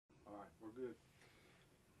We're good.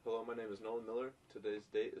 Hello, my name is Nolan Miller. Today's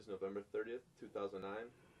date is November 30th, 2009,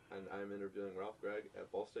 and I am interviewing Ralph Gragg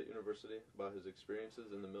at Ball State University about his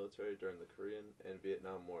experiences in the military during the Korean and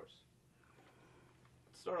Vietnam Wars.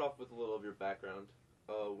 Let's start off with a little of your background.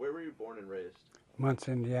 Where were you born and raised?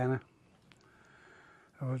 Muncie, Indiana.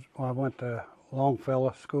 I went to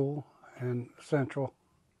Longfellow School in Central.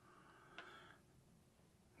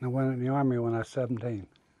 And I went in the Army when I was 17.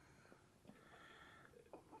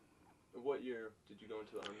 What year did you go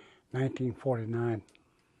into the Army? 1949.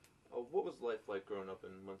 What was life like growing up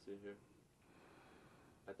in Muncie here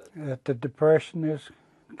at that time? The Depression is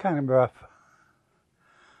kind of rough.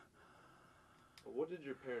 What did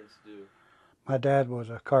your parents do? My dad was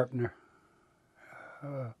a carpenter,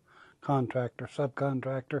 contractor,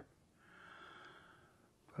 subcontractor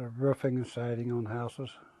for roofing and siding on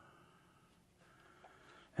houses,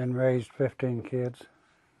 and raised 15 kids.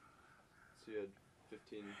 So you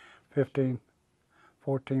had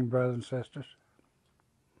 14 brothers and sisters.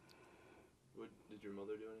 Did your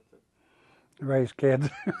mother do anything? Raised kids.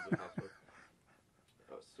 As a housewife.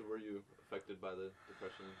 So were you affected by the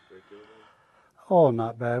Depression a great deal then? Oh,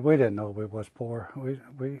 not bad. We didn't know we was poor.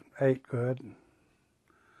 We ate good.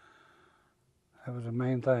 That was the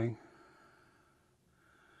main thing.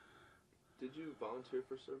 Did you volunteer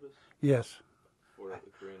for service? Yes. For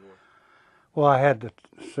the Korean War? Well, I had to.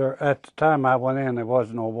 At the time I went in, there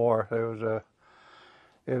was no war.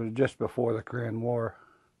 It was just before the Korean War.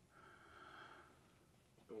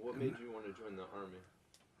 What made you want to join the Army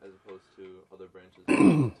as opposed to other branches of the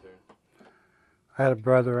military? I had a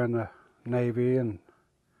brother in the Navy, and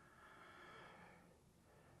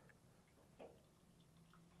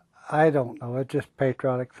I don't know. It's just a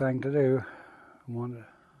patriotic thing to do. I wanted to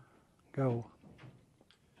go.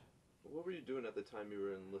 What were you doing at the time you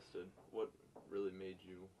were enlisted? What really made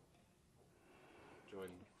you join?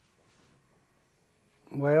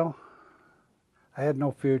 Well, I had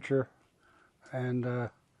no future, and I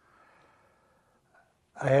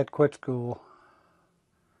had quit school,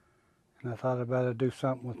 and I thought I'd better do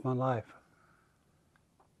something with my life.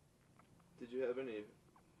 Did you have any,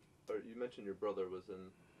 or you mentioned your brother was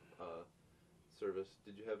in service.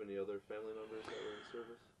 Did you have any other family members that were in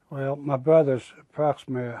service? Well, my brother's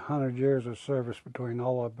approximately 100 years of service between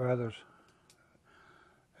all our brothers.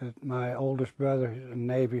 My oldest brother is in the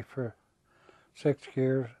Navy for 6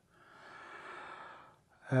 years.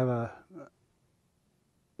 I have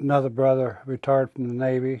another brother retired from the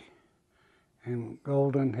Navy, and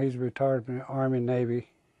Golden, he's retired from the Army Navy.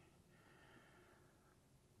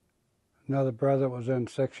 Another brother was in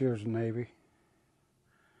 6 years in the Navy,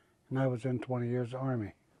 and I was in 20 years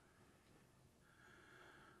Army.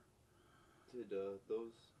 Did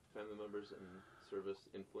those family members in service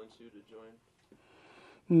influence you to join?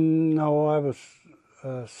 No, I was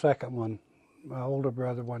second one. My older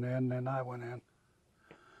brother went in, then I went in.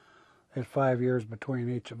 There's 5 years between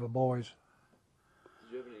each of the boys.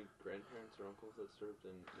 Did you have any grandparents or uncles that served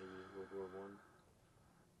in maybe World War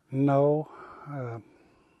I? No.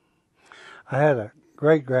 I had a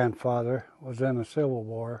great-grandfather was in the Civil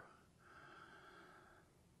War.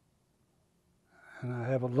 And I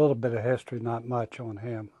have a little bit of history, not much on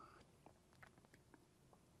him.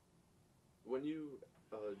 When you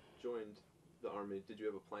joined the Army, did you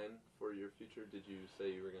have a plan for your future? Did you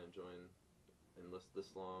say you were going to enlist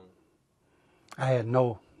this long? I had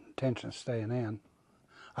no intention of staying in.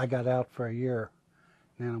 I got out for a year,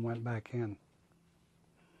 and then I went back in.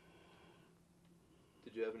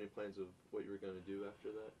 Did you have any plans of what you were going to do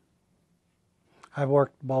after that? I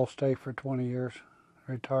worked at Ball State for 20 years,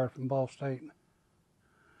 retired from Ball State.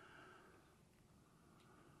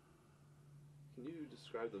 Can you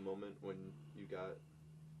describe the moment when you got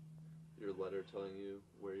your letter telling you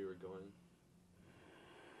where you were going?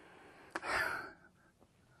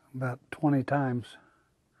 About 20 times.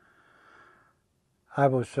 I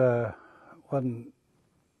wasn't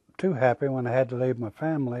too happy when I had to leave my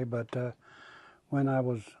family, but when I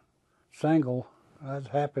was single, I was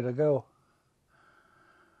happy to go.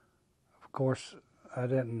 Of course, I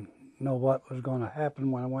didn't know what was going to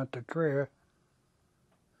happen when I went to Korea.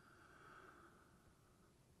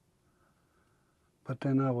 But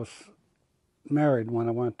then I was married when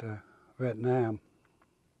I went to Vietnam.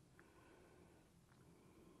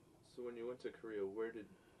 So when you went to Korea, where did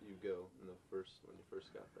you go when you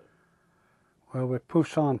first got there? Well, with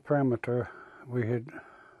Pusan Perimeter, we had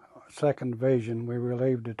 2nd Division. We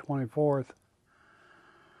relieved the 24th,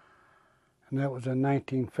 and that was in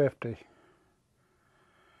 1950.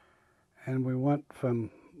 And we went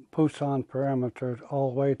from Pusan Perimeter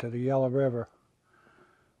all the way to the Yellow River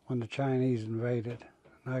when the Chinese invaded,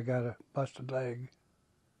 and I got a busted leg.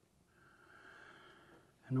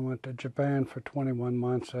 And I went to Japan for 21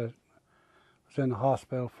 months. I was in the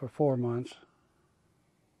hospital for 4 months.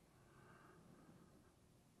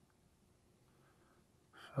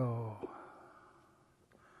 So,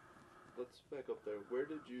 let's back up there. Where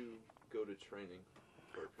did you go to training?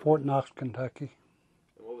 Fort Knox, Kentucky.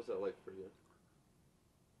 And what was that like for you?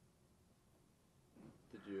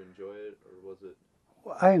 Did you enjoy it, or was it?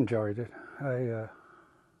 Well, I enjoyed it.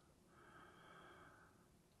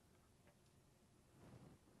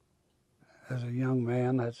 As a young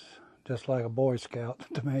man, that's just like a Boy Scout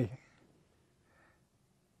to me.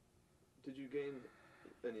 Did you gain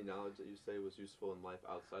any knowledge that you say was useful in life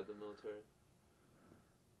outside the military?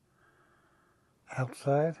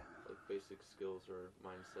 Outside? Like basic skills or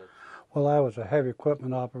mindsets? Well, I was a heavy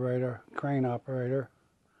equipment operator, crane operator,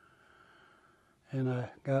 and I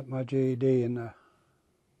got my GED in the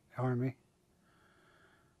Army.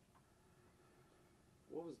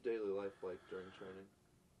 What was daily life like during training?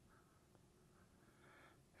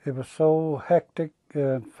 It was so hectic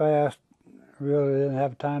and fast, I really didn't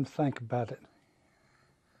have time to think about it.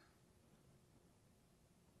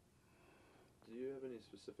 Do you have any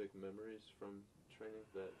specific memories from training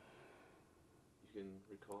that you can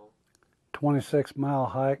recall? 26-mile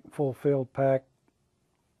hike, full field pack.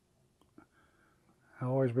 I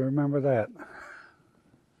always remember that.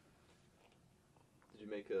 Did you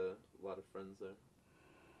make a lot of friends there?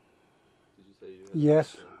 Did you say you had?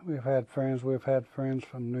 Yes, we've had friends. We've had friends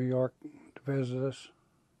from New York to visit us.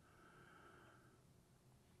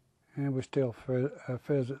 And we still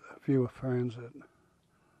visit a few friends that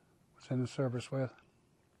was in the service with.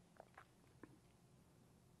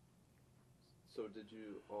 So did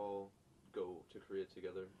you all go to Korea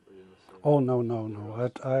together? Were you in the same? Oh, no.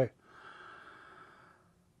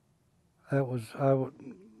 I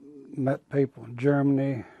met people in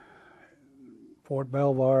Germany, Fort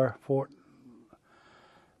Belvoir,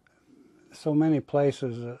 so many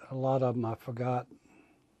places, a lot of them I forgot.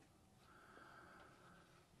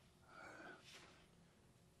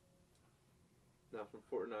 Now from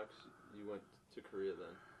Fort Knox, you went to Korea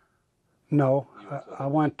then? No, I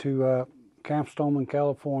went to Camp Stoneman,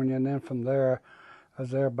 California, and then from there, I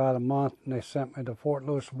was there about a month, and they sent me to Fort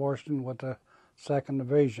Lewis, Washington with the 2nd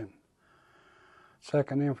Division.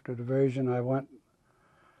 2nd Infantry Division. I was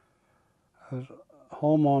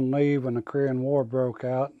home on leave when the Korean War broke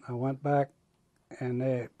out. I went back, and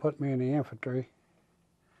they put me in the infantry.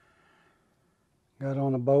 Got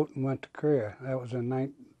on a boat and went to Korea. That was in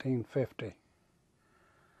 1950.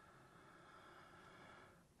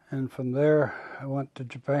 And from there, I went to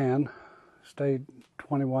Japan, stayed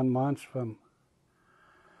 21 months from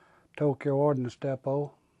Tokyo Ordnance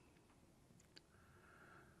Depot,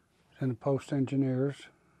 in the Post Engineers.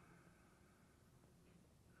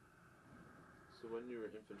 So when you were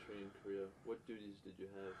infantry in Korea, what duties did you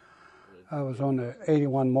have? I was on the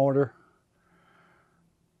 81 mortar.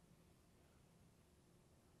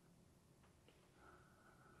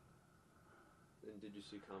 And did you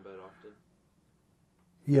see combat often?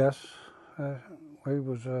 Yes, we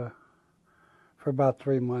was for about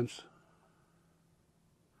 3 months.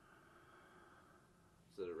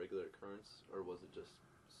 Was it a regular occurrence, or was it just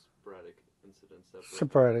sporadic incidents?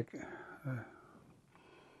 Sporadic.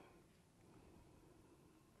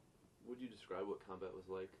 Would you describe what combat was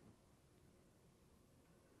like?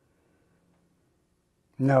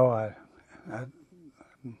 No, How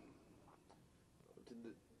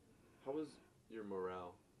was your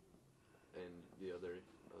morale and the other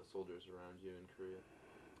soldiers around you in Korea?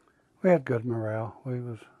 we had good morale. We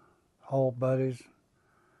was all buddies,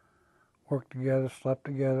 worked together, slept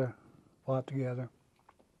together, fought together.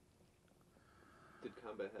 Did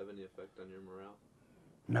combat have any effect on your morale?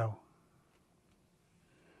 No.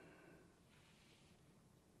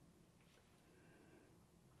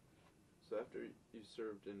 So after you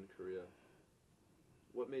served in Korea,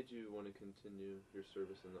 what made you want to continue your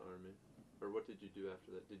service in the Army? Or what did you do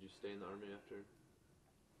after that? Did you stay in the Army after?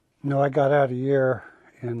 No, I got out a year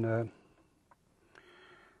and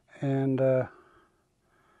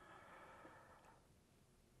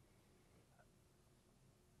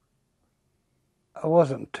I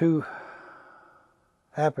wasn't too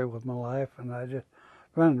happy with my life, and I just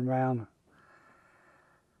running around.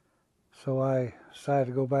 So I decided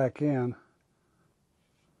to go back in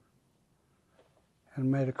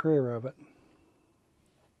and made a career of it.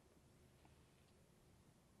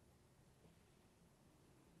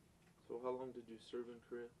 So how long did you serve in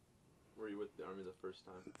Korea? Were you with the Army the first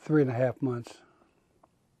time? 3.5 months.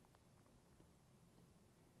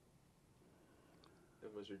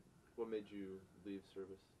 And what made you leave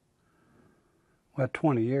service? Well,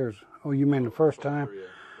 20 years. Oh, you mean the first time? Korea,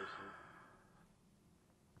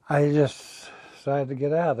 I just decided to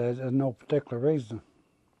get out. There's no particular reason.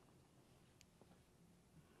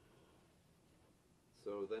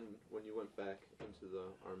 So then, when you went back into the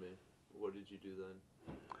Army, what did you do then?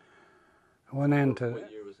 I went into...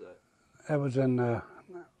 What year was that? That was in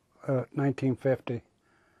 1950.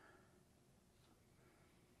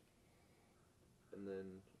 And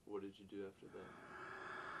then, what did you do after that?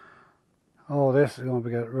 Oh, this is going to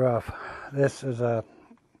get rough. This is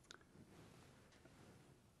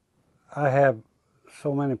I have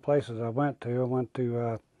so many places I went to. I went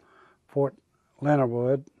to Fort Leonard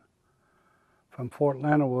Wood. From Fort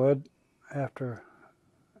Leonard Wood, after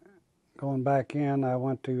going back in, I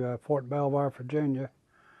went to Fort Belvoir, Virginia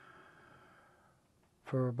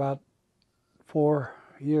for about 4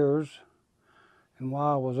 years. And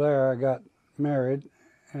while I was there, I got married.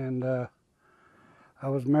 And I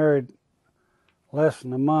was married less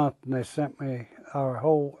than a month, and they sent me our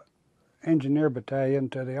whole engineer battalion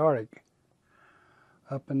to the Arctic,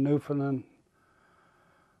 up in Newfoundland,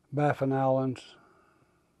 Baffin Islands.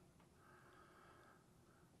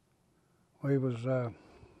 We was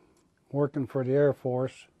working for the Air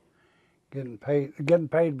Force, getting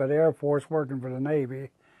paid by the Air Force, working for the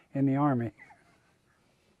Navy in the Army.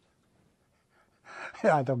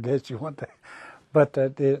 I don't guess you want that. But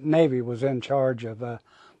the Navy was in charge of the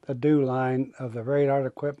DEW line of the radar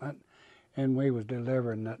equipment, and we was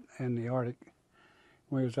delivering it in the Arctic.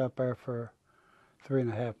 We was up there for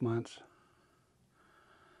 3.5 months.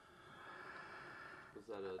 Was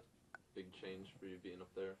that a big change for you being up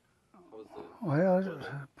there? How was the Well, it was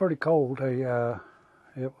pretty cold.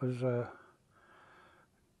 It was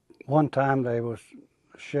one time the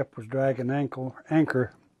ship was dragging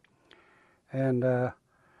anchor, and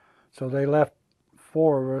so they left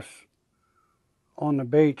 4 of us on the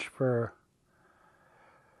beach for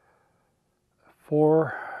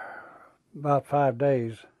about 5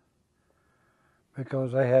 days,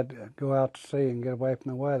 because they had to go out to sea and get away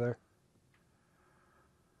from the weather.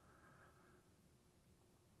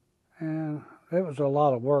 And it was a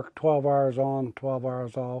lot of work, 12 hours on, 12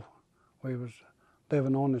 hours off. We was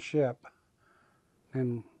living on the ship.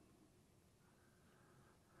 And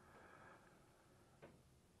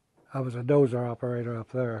I was a dozer operator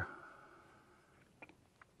up there.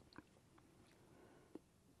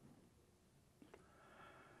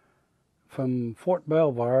 From Fort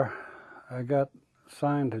Belvoir, I got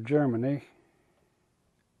signed to Germany.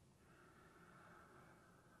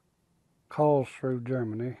 Calls through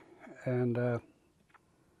Germany. And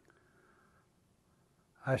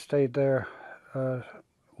I stayed there,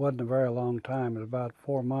 wasn't a very long time, it was about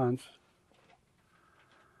 4 months.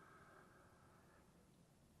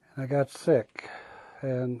 And I got sick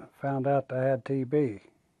and found out I had TB.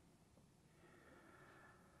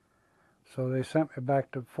 So they sent me back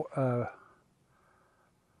to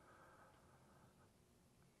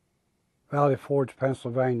Valley Forge,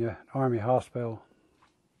 Pennsylvania, Army Hospital.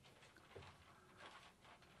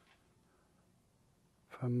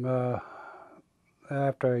 From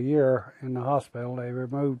after a year in the hospital, they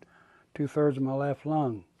removed 2/3 of my left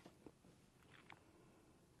lung.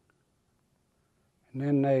 And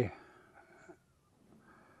then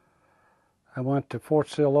I went to Fort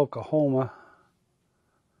Sill, Oklahoma,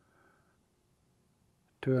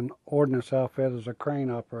 to an ordnance outfit as a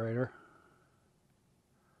crane operator.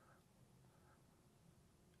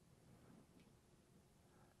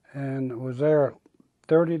 And was there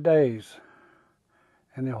 30 days.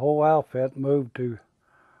 And the whole outfit moved to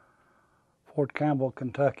Fort Campbell,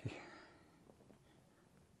 Kentucky.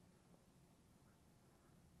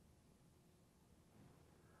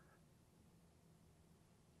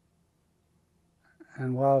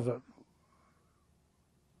 And while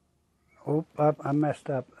I messed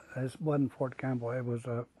up. It wasn't Fort Campbell. It was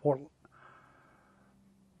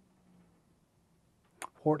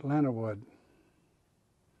Fort Leonard Wood.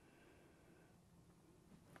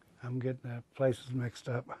 I'm getting the places mixed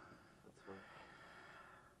up.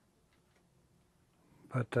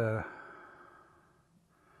 But while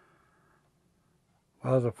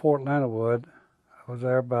I was at Fort Leonard Wood, I was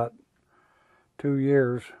there about 2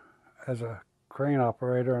 years as a crane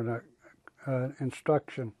operator and an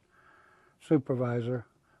instruction supervisor.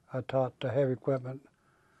 I taught the heavy equipment,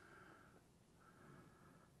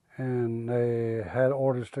 and they had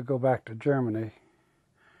orders to go back to Germany.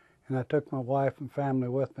 And I took my wife and family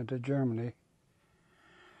with me to Germany,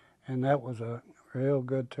 and that was a real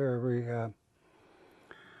good tour.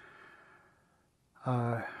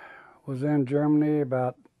 I was in Germany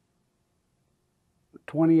about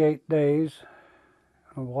 28 days.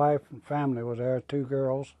 My wife and family was there, 2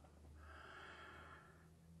 girls.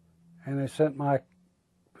 And they sent my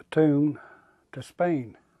platoon to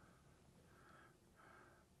Spain.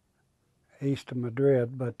 east of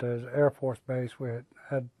Madrid, but there's an Air Force base. We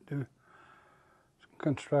had to do some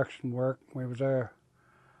construction work. We was there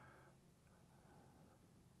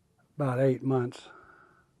about 8 months.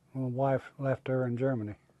 My wife left her in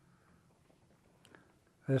Germany.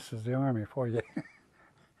 This is the Army for you.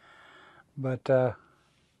 But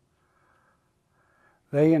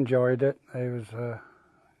they enjoyed it. They was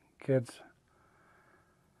kids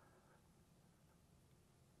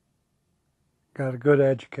got a good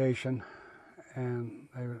education, and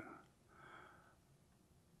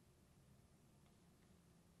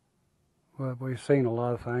well, we've seen a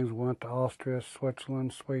lot of things. We went to Austria,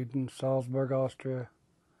 Switzerland, Sweden, Salzburg, Austria,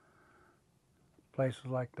 places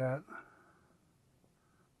like that.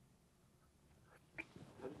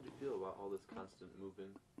 How did you feel about all this constant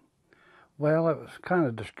moving? Well, it was kind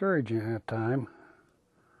of discouraging at the time.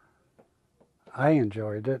 I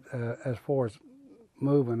enjoyed it as far as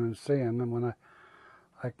moving and seeing. And when I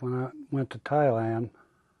went to Thailand,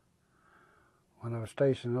 when I was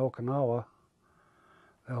stationed in Okinawa,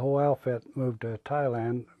 the whole outfit moved to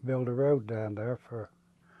Thailand, built a road down there for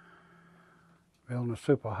building a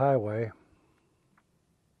superhighway.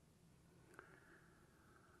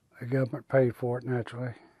 The government paid for it,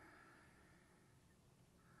 naturally.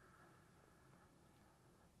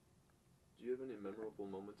 Do you have any memorable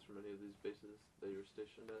moments from any of these bases that you were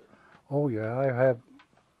stationed at? Oh yeah, I have.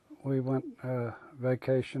 We went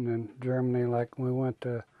vacation in Germany, like we went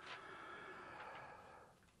to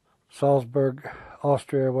Salzburg,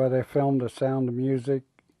 Austria, where they filmed The Sound of Music,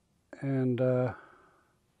 and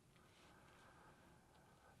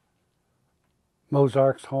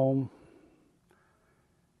Mozart's home,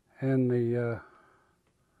 and the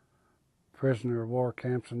prisoner of war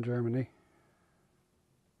camps in Germany.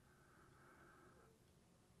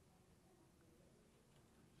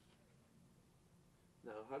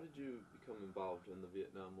 Now, how did you become involved in the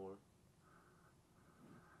Vietnam War?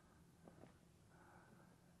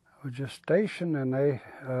 I was just stationed, and they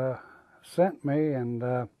sent me, and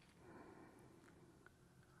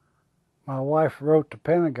my wife wrote the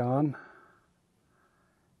Pentagon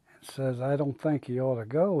and says, I don't think he ought to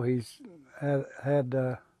go. He's had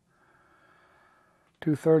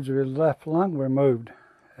 2/3 of his left lung removed.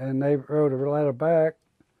 And they wrote a letter back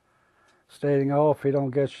stating, oh, if he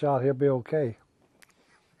don't get shot, he'll be okay.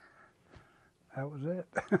 That was it.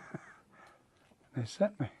 They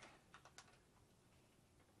sent me.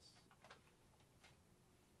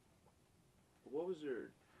 What was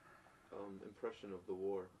your impression of the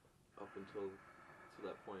war up until to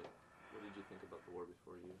that point? What did you think about the war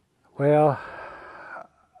before you? Well,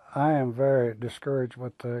 I am very discouraged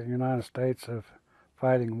with the United States of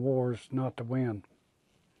fighting wars not to win.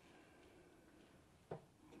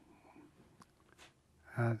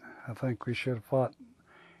 I think we should have fought,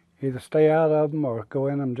 either stay out of them or go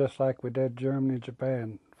in them just like we did Germany and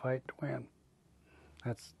Japan, fight to win.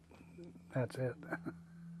 That's it.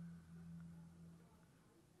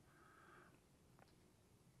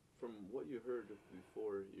 From what you heard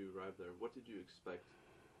before you arrived there, what did you expect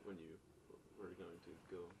when you were going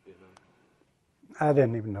to go Vietnam? I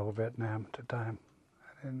didn't even know Vietnam at the time.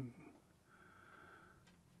 I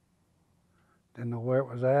didn't know where it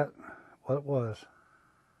was at, what it was.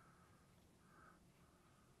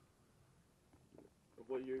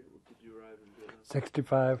 What year did you arrive in Vietnam?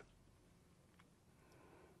 65.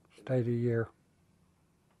 Stayed a year.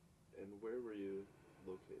 And where were you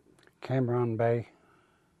located? Cam Ranh Bay.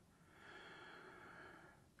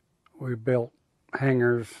 We built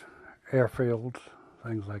hangars, airfields,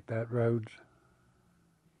 things like that, roads.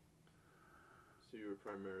 So you were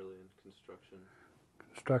primarily in construction?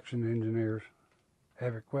 Construction engineers,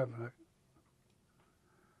 heavy equipment.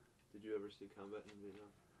 Did you ever see combat in Vietnam?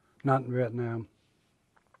 Not in Vietnam.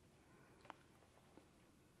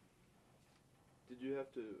 Did you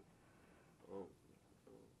have to,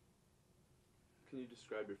 can you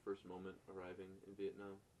describe your first moment arriving in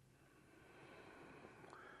Vietnam?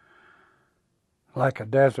 Like a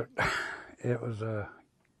desert. It was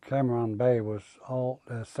Cam Ranh Bay was all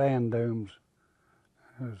sand dunes.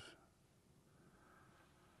 It was,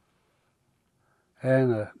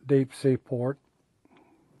 and a deep sea port.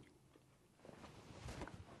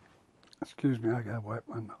 Excuse me, I gotta wipe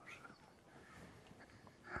my nose.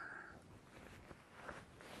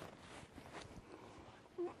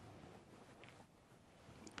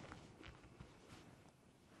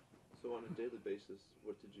 So on a daily basis,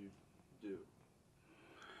 what did you do?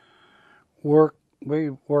 We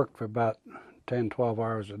worked for about 10, 12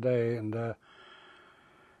 hours a day, and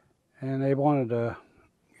they wanted to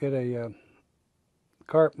get a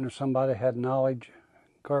carpenter, somebody had knowledge,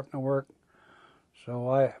 carpenter work, so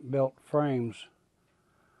I built frames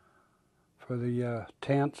for the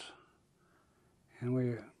tents, and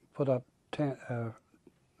we put up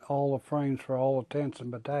all the frames for all the tents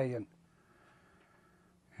in battalion,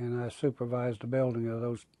 and I supervised the building of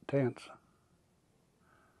those tents,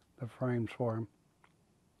 the frames for them.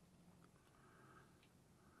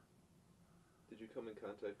 Did you come in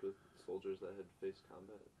contact with soldiers that had faced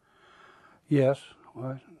combat? Yes.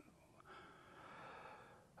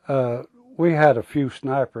 We had a few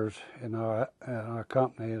snipers in our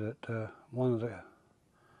company that one of the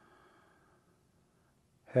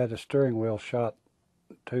had a steering wheel shot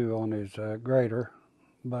too on his grader,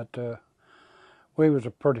 but we was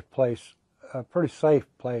a pretty safe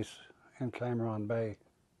place in Cameron Bay.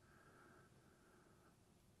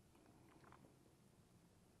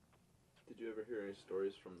 Did you ever hear any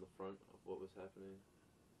stories from the front of what was happening?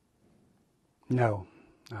 No,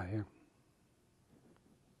 not here.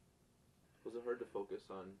 Was it hard to focus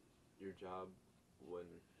on your job when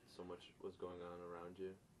so much was going on around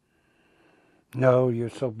you? No, you're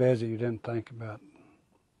so busy you didn't think about it.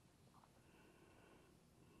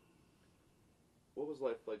 What was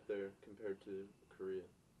life like there compared to Korea?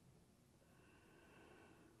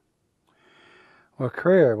 Well,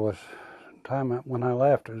 Korea was, time when I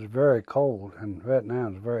left, it was very cold, and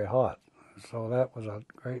Vietnam was very hot. So that was a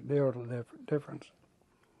great deal of difference.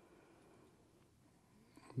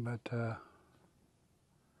 But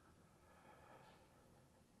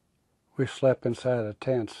we slept inside of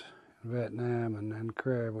tents in Vietnam, and in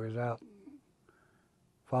Korea we was out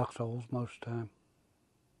foxholes most of the time.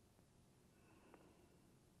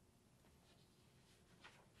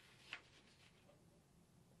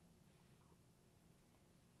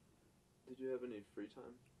 Did you have any free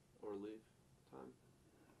time or leave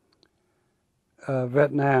time?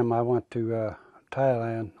 Vietnam, I went to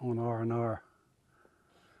Thailand on R&R.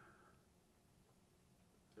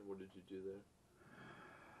 And what did you do there?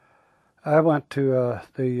 I went to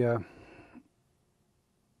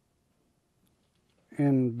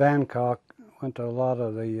in Bangkok, went to a lot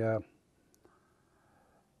of the,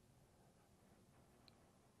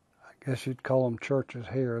 I guess you'd call them churches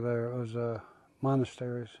here. There was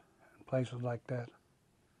monasteries and places like that.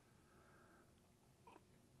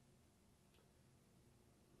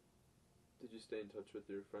 Did you stay in touch with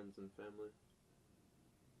your friends and family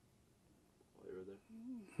while you were there?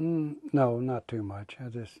 No, not too much. I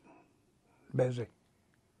just busy.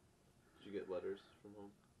 Did you get letters from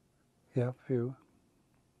home? Yeah, a few.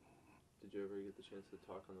 Did you ever get the chance to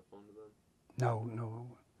talk on the phone to them? No,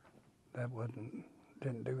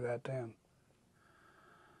 didn't do that then.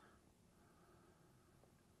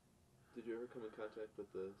 Did you ever come in contact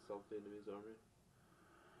with the South Vietnamese Army?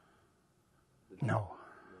 No.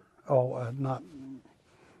 Oh, no.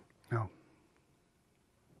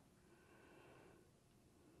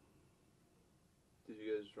 Did you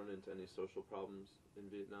guys run into any social problems in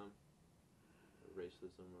Vietnam? Or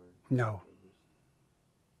racism or... No.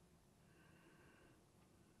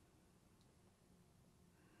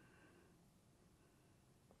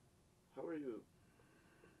 How were you...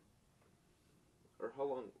 Or how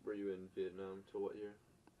long were you in Vietnam? Till what year?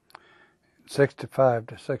 65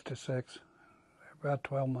 to 66. About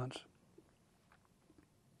 12 months.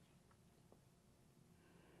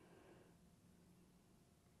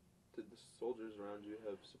 Did the soldiers around you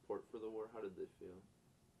have support for the war? How did they feel?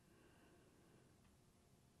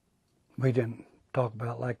 We didn't talk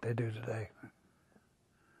about it like they do today.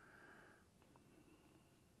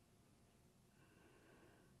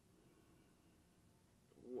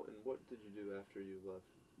 And what did you do after you left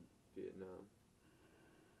Vietnam?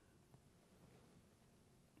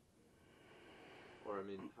 Or, I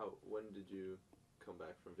mean, when did you come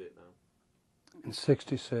back from Vietnam? In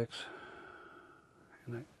 66.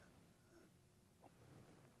 And I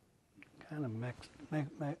kind of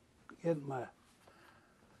getting my...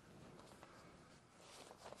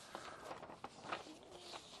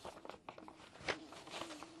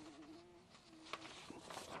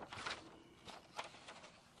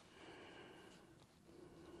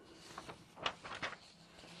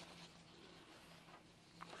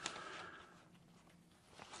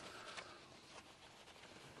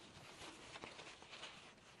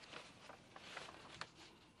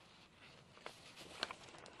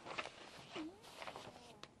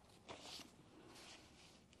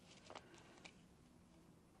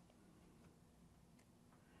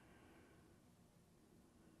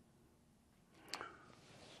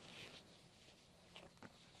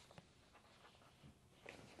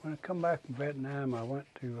 When I come back from Vietnam, I went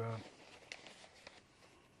to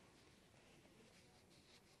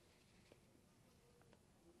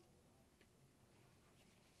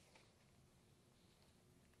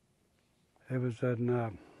it was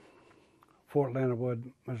in Fort Leonard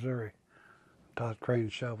Wood, Missouri. Taught crane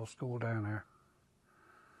and shovel school down there.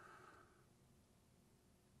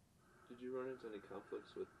 Did you run into any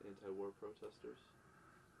conflicts with anti-war protesters?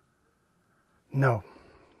 No.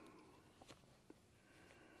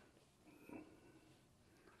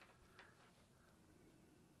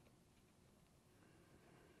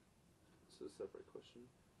 This is a separate question.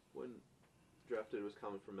 When drafted, it was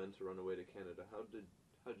common for men to run away to Canada. How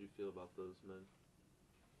did you feel about those men?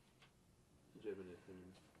 Did you have any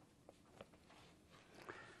opinion?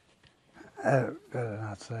 Better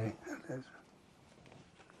not say.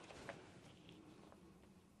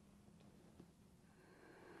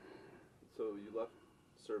 So you left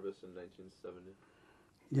service in 1970.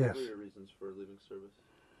 Yes. What were your reasons for leaving service?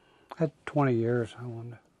 I had 20 years. I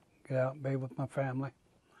wanted to get out and be with my family.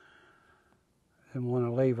 Didn't want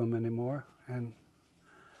to leave them anymore. And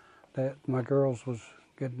that my girls was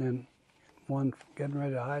getting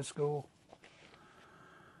ready to high school.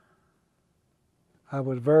 I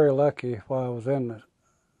was very lucky while I was in the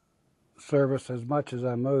service. As much as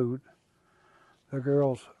I moved, the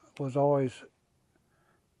girls was always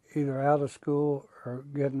either out of school or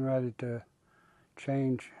getting ready to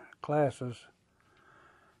change classes.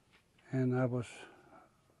 And I was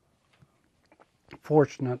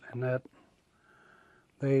fortunate in that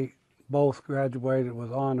they both graduated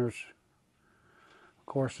with honors. Of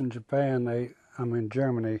course, in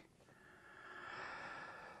Germany,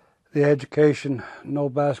 the education, no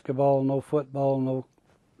basketball, no football, no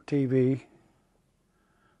TV.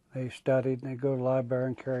 They studied and they go to the library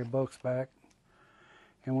and carry books back.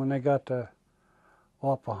 And when they got to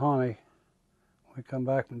Wapahani, we come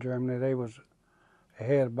back from Germany, they was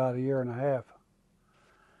ahead about a year and a half.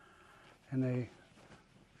 And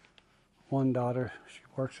one daughter, she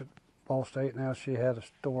works at Ball State now, she had a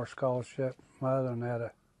store scholarship. My other one had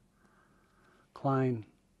a Klein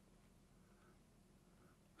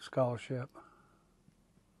scholarship.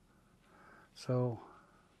 So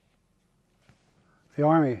the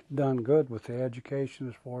Army done good with the education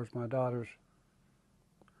as far as my daughters.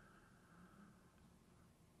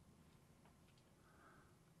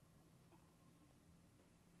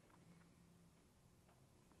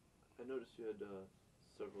 I noticed you had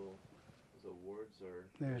several awards or...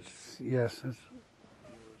 Yes. Can you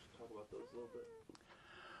talk about those a little bit?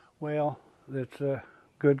 Well, it's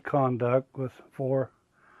good conduct with 4.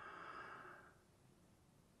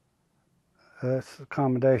 That's the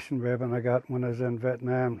commendation ribbon I got when I was in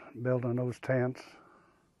Vietnam building those tents.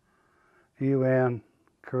 UN,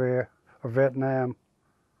 Korea, or Vietnam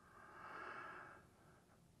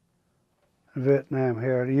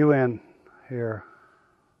here, the UN here.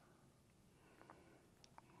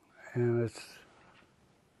 And it's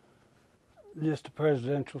just a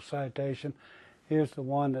presidential citation. Here's the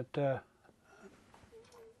one that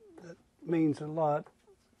means a lot.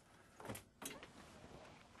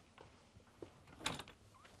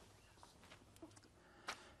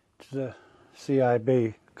 It's the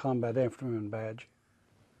CIB, Combat Infantryman Badge.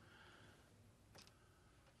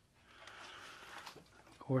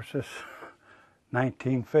 Of course, it's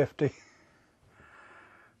 1950.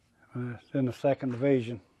 It's in the 2nd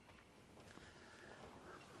Division.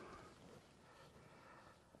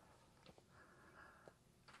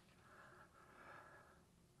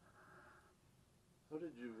 How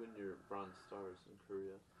did you win your Bronze Stars in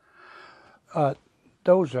Korea?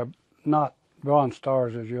 Those are not Bronze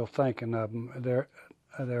Stars as you're thinking of them. They're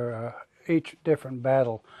each different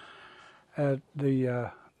battle.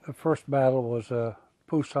 The first battle was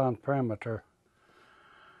Pusan Perimeter.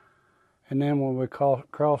 And then when we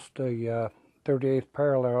crossed the 38th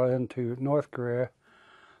parallel into North Korea,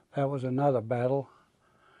 that was another battle.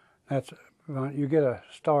 You get a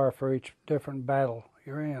star for each different battle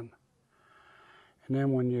you're in. And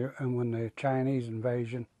then when the Chinese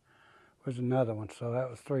invasion was another one, so that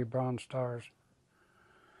was 3 Bronze Stars.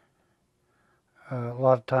 A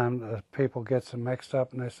lot of times people get them mixed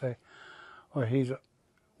up and they say, well, he's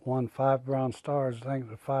won 5 Bronze Stars, I think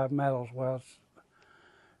the 5 medals. Well, it's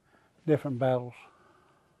different battles.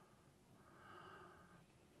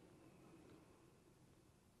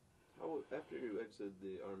 After you exited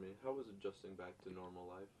the Army, how was adjusting back to normal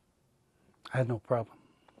life? I had no problem.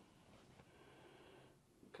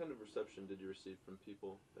 What kind of reception did you receive from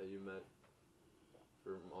people that you met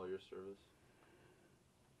from all your service?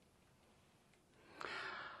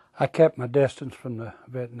 I kept my distance from the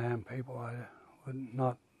Vietnam people. I would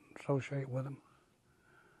not associate with them.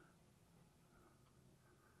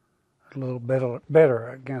 A little bitter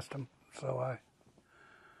against them, so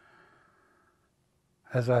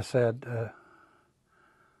as I said,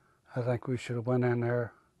 I think we should have went in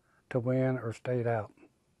there to win or stayed out.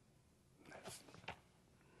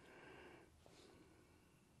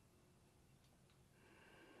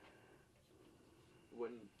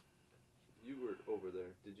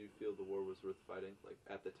 fighting, like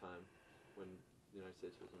at the time when the United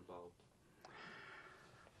States was involved?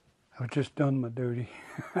 I was just done my duty.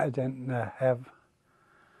 I didn't have,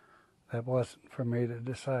 that wasn't for me to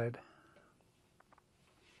decide.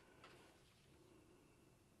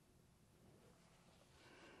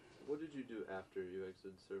 What did you do after you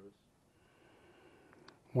exited service?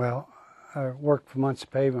 Well, I worked for Muncie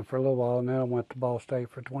Paving for a little while, and then I went to Ball State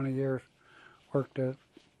for 20 years. Worked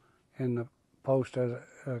in the post as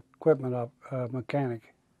an equipment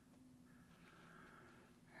mechanic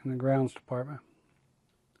in the grounds department.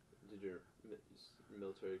 Did your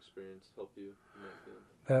military experience help you in that field?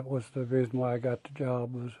 That was the reason why I got the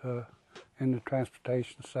job, was in the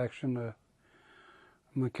transportation section,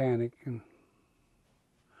 mechanic. And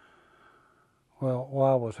well,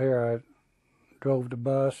 while I was here, I drove the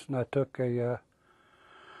bus, and I took a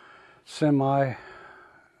semi.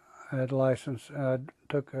 I had a license. I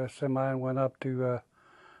took a semi and went up to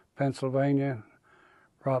Pennsylvania,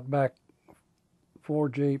 brought back 4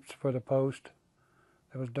 Jeeps for the post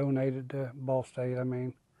that was donated to Ball State, I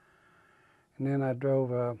mean. And then I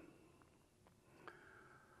drove a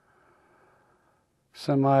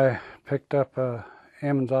semi, picked up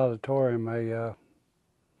Emmons Auditorium, a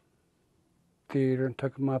theater, and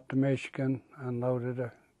took them up to Michigan, unloaded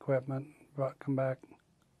equipment, come back.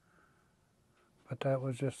 But that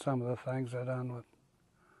was just some of the things I done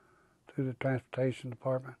through the transportation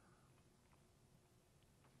department.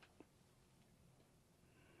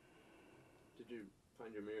 Did you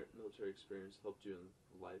find your military experience helped you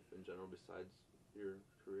in life in general besides your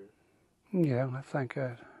career? Yeah, I think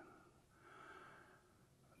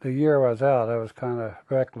the year I was out, I was kind of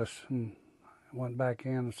reckless and went back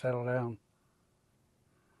in and settled down.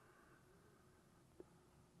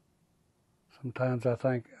 Sometimes I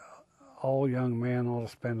think all young men ought to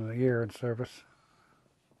spend a year in service.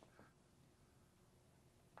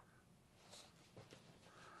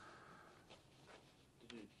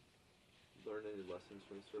 Did you learn any lessons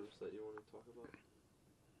from the service that you want to talk about?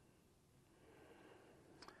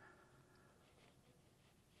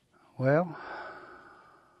 Well,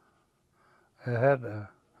 I had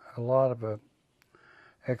a lot of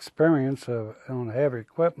experience on heavy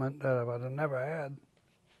equipment that I would have never had.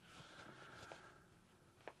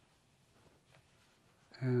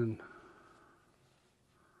 And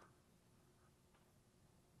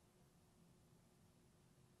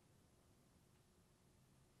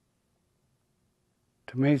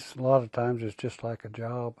to me, a lot of times it's just like a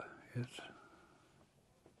job.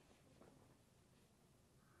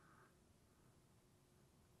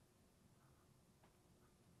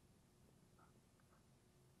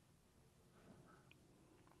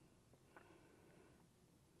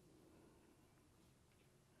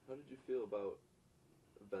 How did you feel about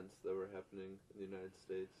events that were happening in the United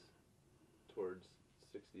States towards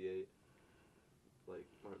 '68, like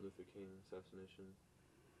Martin Luther King assassination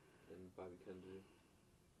and Bobby Kennedy?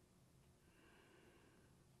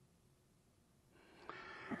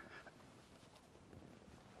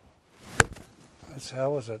 I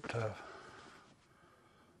was at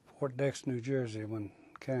Fort Dix, New Jersey when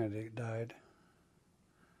Kennedy died.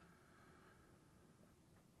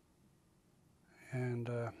 And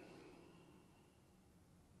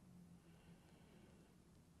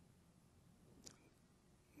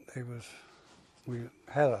we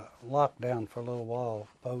had a lockdown for a little while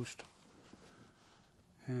post,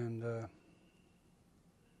 and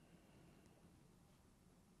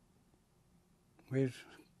we was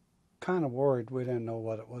kind of worried. We didn't know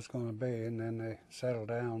what it was going to be, and then they settled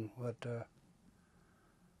down. But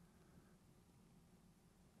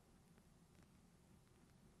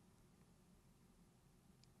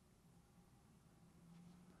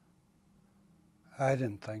I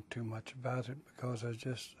didn't think too much about it because I was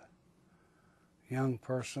just a young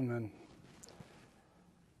person, and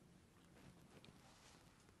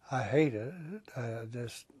I hated it. I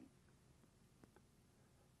just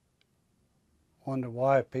wonder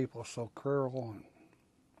why people are so cruel. And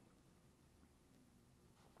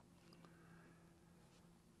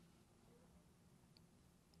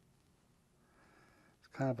it's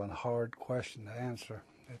kind of a hard question to answer.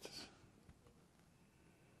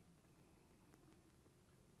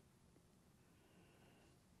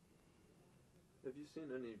 Have you seen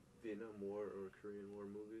any Vietnam War or Korean War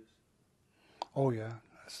movies? Oh yeah,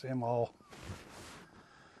 I see them all.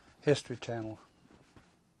 History Channel.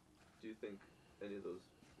 Do you think any of those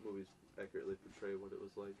movies accurately portray what it was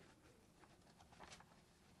like?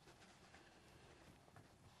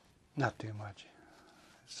 Not too much.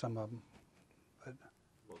 Some of them, but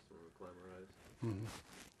most of them are glamorized. Mm-hmm.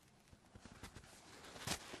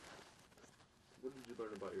 What did you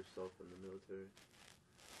learn about yourself in the military?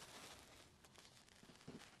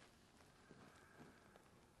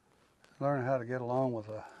 learning how to get along with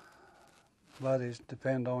buddies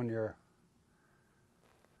depend on your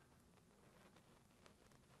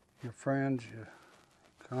friends, your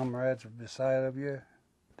comrades beside of you.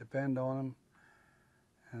 Depend on them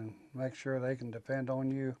and make sure they can depend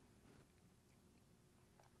on you.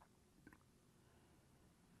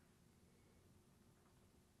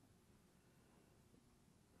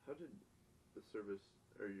 How did the service,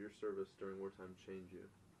 or your service during wartime, change you?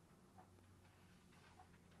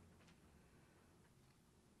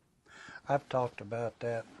 I've talked about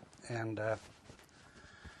that, and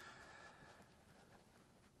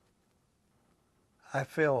I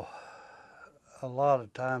feel a lot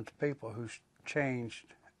of times people who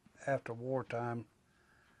changed after wartime,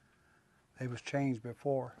 they was changed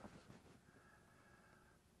before.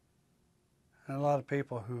 And a lot of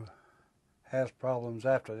people who has problems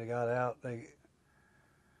after they got out, they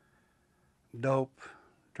dope,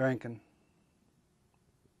 drinking.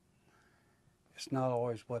 It's not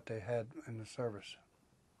always what they had in the service.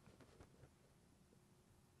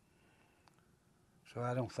 So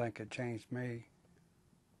I don't think it changed me.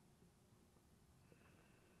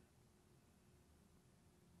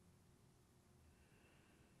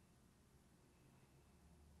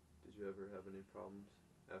 Did you ever have any problems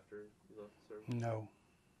after you left the service? No.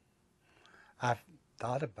 I've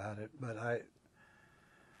thought about it, but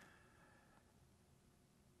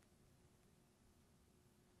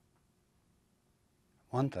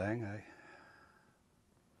one thing,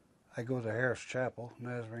 I go to Harris Chapel,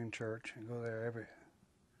 Nazarene Church, and go there every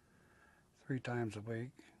 3 times a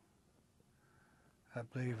week. I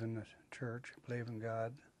believe in the church, I believe in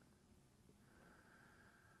God.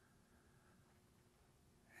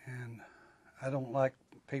 And I don't like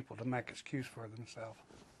people to make excuse for themselves.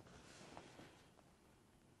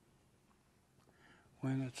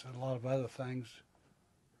 When it's a lot of other things,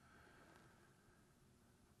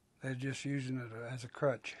 they're just using it as a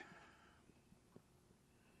crutch.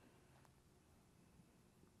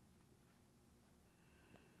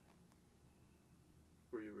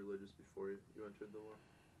 Were you religious before you entered the war?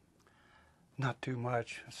 Not too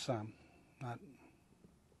much, some. Not.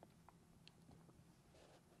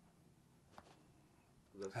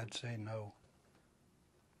 I'd say no.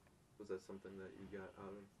 Was that something that you got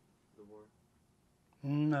out of the war?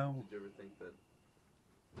 No. Did you ever think that?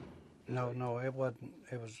 No, it wasn't.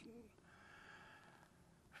 It was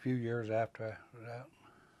a few years after I was out.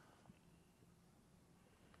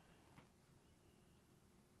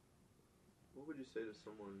 What would you say to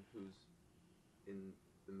someone who's in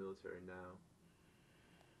the military now?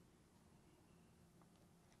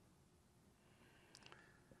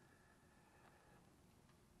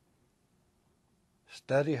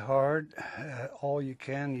 Study hard, all you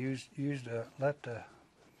can. Let the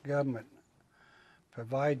government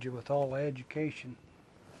provide you with all the education.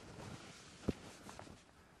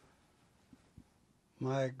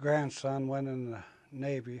 My grandson went in the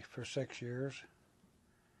Navy for 6 years.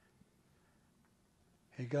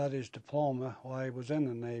 He got his diploma while he was in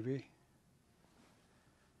the Navy.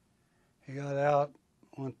 He got out,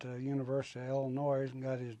 went to University of Illinois and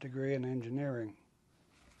got his degree in engineering.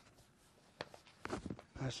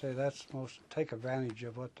 I say that's take advantage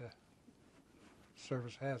of what the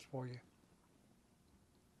service has for you.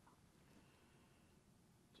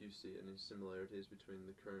 Do you see any similarities between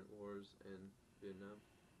the current wars and Vietnam?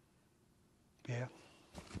 Yeah.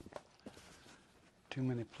 Too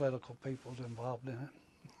many political peoples involved in it.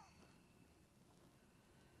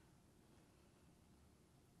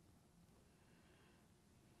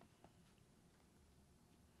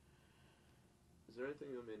 Is there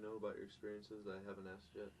anything you may know about your experiences that I haven't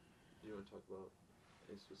asked yet? Do you want to talk about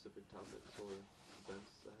any specific topics or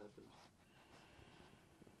events that happened?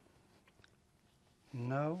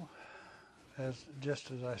 No,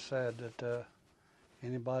 just as I said, that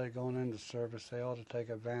anybody going into service, they ought to take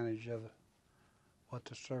advantage of what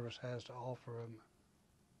the service has to offer them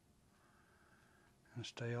and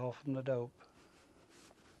stay off from the dope.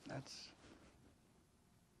 Well,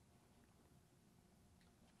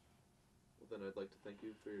 then I'd like to thank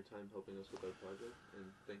you for your time helping us with our project, and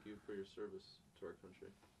thank you for your service to our country.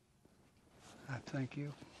 I thank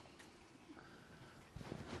you.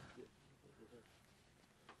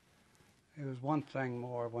 It was one thing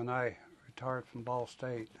more. When I retired from Ball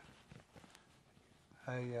State,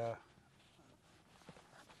 I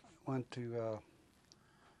went to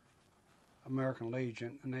American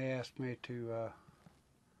Legion, and they asked me to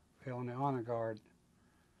be on the honor guard.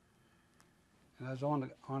 And I was on the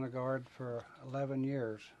honor guard for 11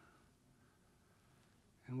 years.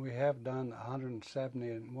 And we have done 170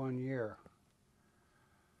 in 1 year.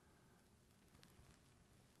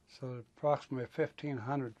 So approximately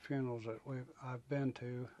 1,500 funerals that I've been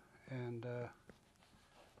to, and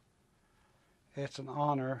it's an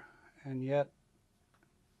honor, and yet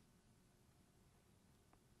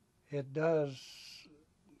it does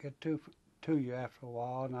get to you after a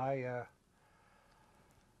while. And I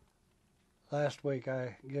last week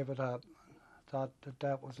I gave it up. Thought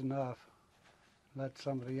that was enough. Let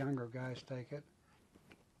some of the younger guys take it.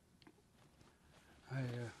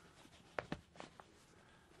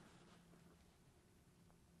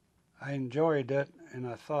 I enjoyed it, and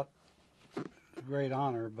I thought it was a great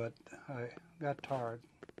honor, but I got tired.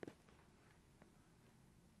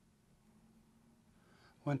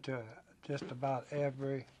 Went to just about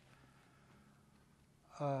every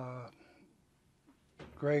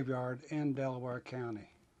graveyard in Delaware County.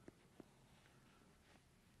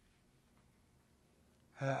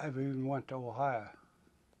 I've even went to Ohio,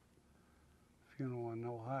 funeral in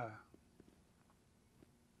Ohio.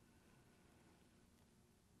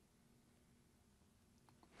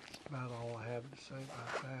 That's about all I have to say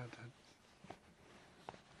about that.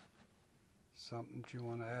 Something that you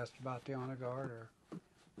want to ask about the honor guard, or?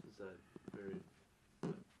 Is that very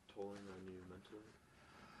tolling on you mentally?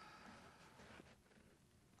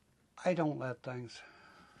 I don't let things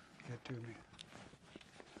get to me.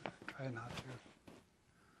 Try not to.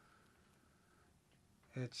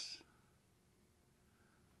 It's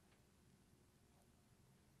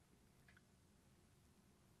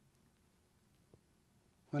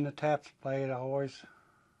when the tap's played, I always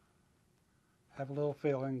have a little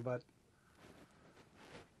feeling, but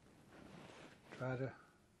try to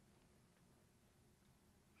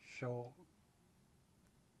show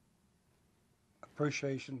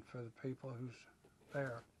appreciation for the people who's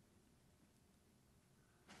there.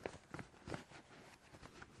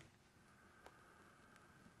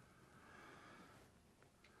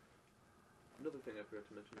 Another thing I forgot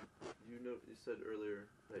to mention, you said earlier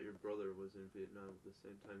that your brother was in Vietnam at the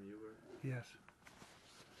same time you were? Yes.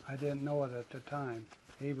 I didn't know it at the time.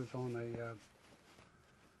 He was on a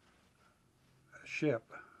ship.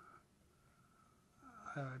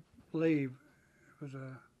 I believe it was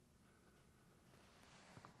a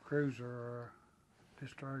cruiser or a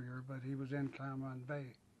destroyer, but he was in Clam Run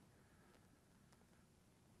Bay.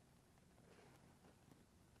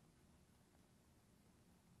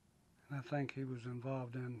 And I think he was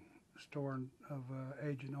involved in storing of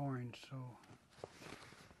Agent Orange, so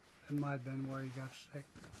it might have been where he got sick.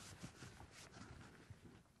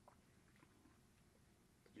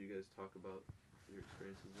 Did you guys talk about your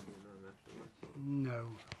experiences in Vietnam afterwards?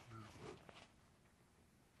 No.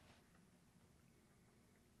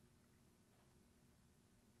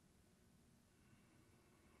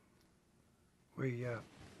 We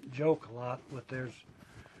joke a lot, but there's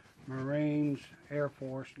Marines, Air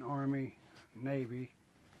Force, and Army, Navy,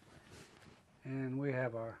 and we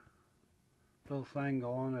have our little thing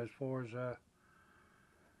going as far as a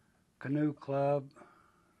canoe club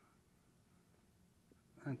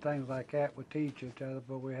and things like that. We teach each other,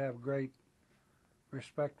 but we have great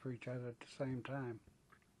respect for each other at the same time.